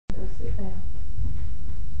Go sit down.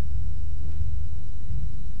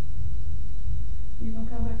 You gonna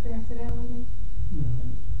come back there and sit down with me? No.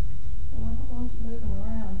 Well, I don't want you moving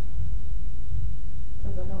around,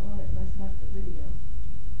 because I don't want it messing up the video.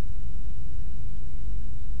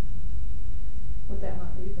 What that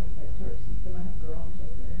might be from that church, they might have girls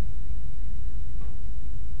over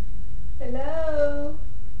there. Hello?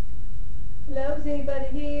 Hello, is anybody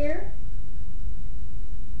here?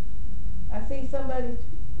 I see somebody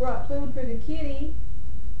brought food for the kitty.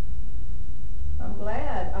 I'm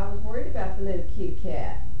glad. I was worried about the little kitty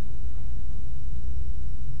cat.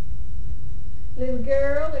 Little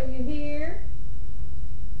girl, are you here?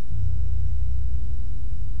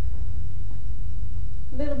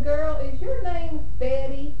 Little girl, is your name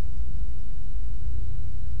Betty?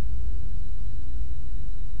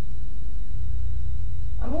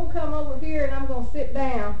 I'm going to come over here and I'm going to sit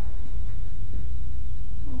down.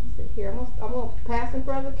 I'm going to sit here. I'm going to pass in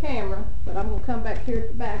front of the camera, but I'm going to come back here at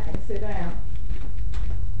the back and sit down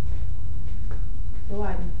so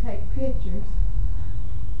I can take pictures.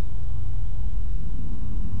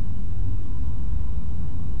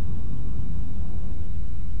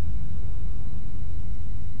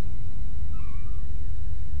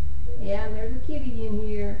 Yeah, and there's a kitty in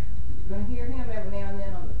here. You're going to hear him every now and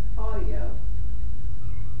then on the audio.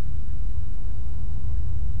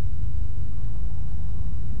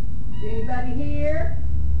 Is anybody here?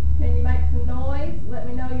 Can you make some noise? Let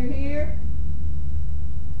me know you're here.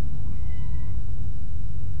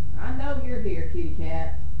 I know you're here, kitty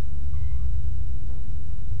cat.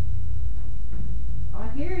 I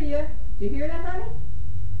hear you. Do you hear that, honey?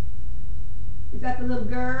 Is that the little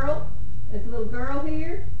girl? Is the little girl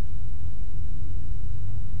here?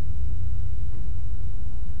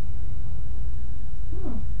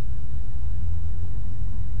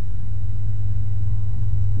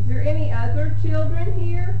 Is there any other children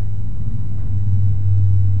here?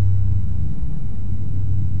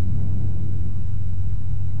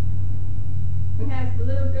 And has the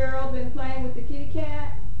little girl been playing with the kitty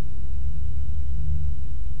cat?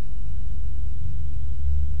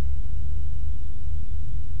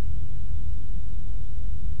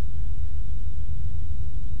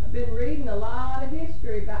 I've been reading a lot of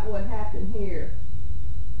history about what happened here.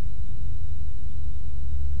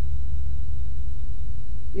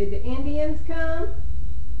 Did the Indians come?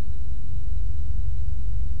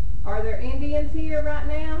 Are there Indians here right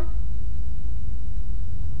now?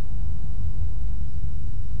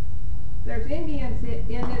 There's Indians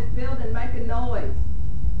in this building making noise.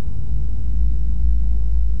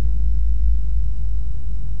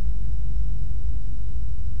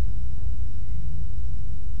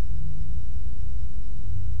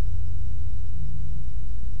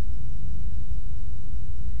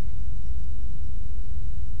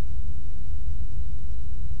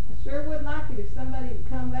 Sure would like it if somebody would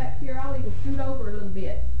come back here. I'll even scoot over a little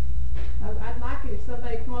bit. I'd like it if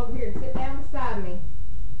somebody come over here and sit down beside me.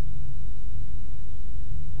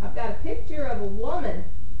 I've got a picture of a woman.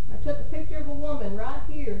 I took a picture of a woman right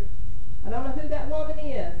here. I don't know who that woman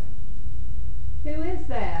is. Who is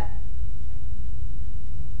that?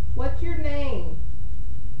 What's your name?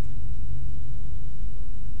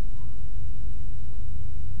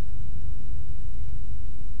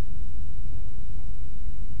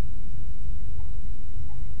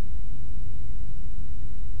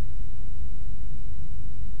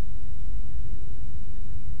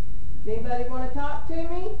 Does anybody want to talk to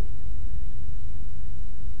me?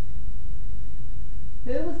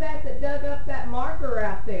 Who was that dug up that marker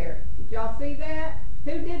out there? Did y'all see that?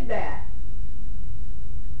 Who did that?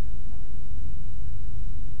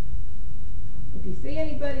 If you see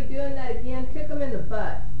anybody doing that again, kick them in the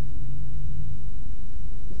butt.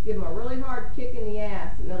 Just give them a really hard kick in the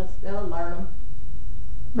ass and they'll learn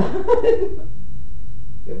them.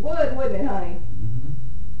 It would, wouldn't it, honey?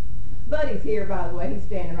 Buddy's here, by the way. He's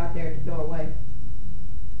standing right there at the doorway.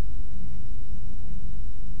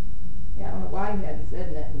 Yeah, I don't know why he hasn't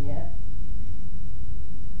said nothing yet.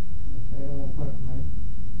 They don't want to talk to me.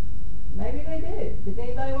 Maybe they do. Does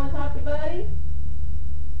anybody want to talk to Buddy?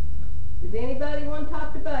 Does anybody want to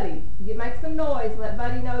talk to Buddy? You make some noise. Let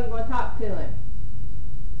Buddy know you want to talk to him.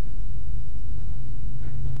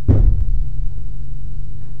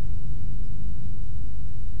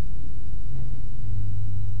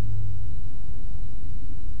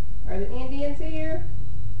 Are the Indians here?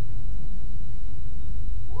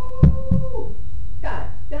 Woo! God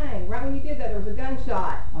dang, right when you did that there was a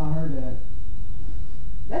gunshot. I heard that.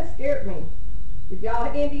 That scared me. Did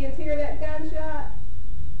y'all Indians hear that gunshot?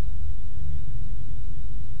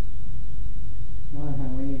 Now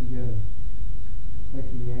we need to go. Wait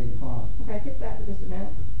till the 8 o'clock. Okay, get that for just a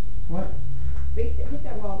minute. What? Hit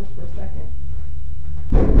that wall just for a second.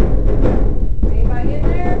 Anybody in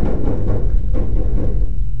there?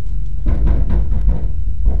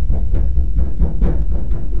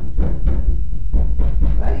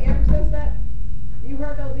 Buddy, ever since that you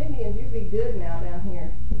heard those Indians, you'd be good now down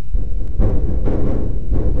here.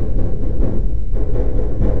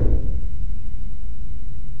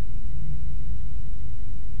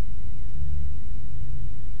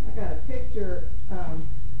 I got a picture of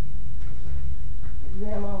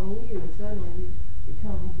them on you, and suddenly you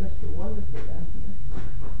become Mr. Wonderful down here.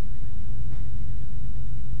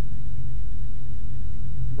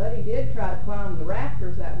 Buddy did try to climb the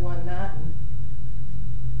rafters that one night, and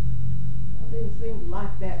I didn't seem to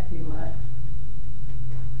like that too much.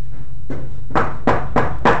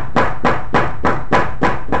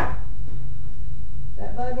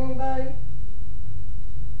 That bug anybody?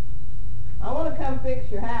 I want to come fix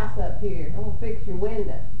your house up here. I want to fix your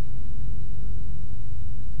window.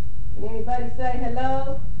 Can anybody say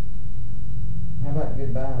hello? How about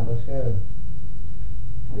goodbye? Let's go.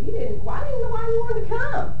 Well, you didn't. Well, I didn't know why you wanted to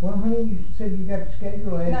come. Well, honey, you said you got the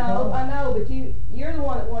schedule. No, I know, but you're the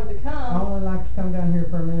one that wanted to I come. only like to come down here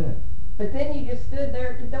for a minute. But then you just stood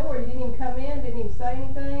there at the door. You didn't even come in. Didn't even say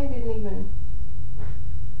anything. Didn't even.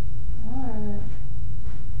 All right.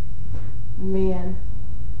 Men.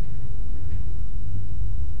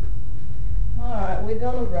 All right, we're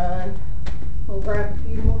gonna run. We'll grab a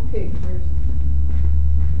few more pictures.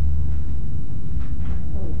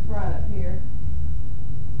 On the front up here.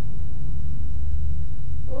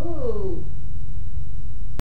 Ooh.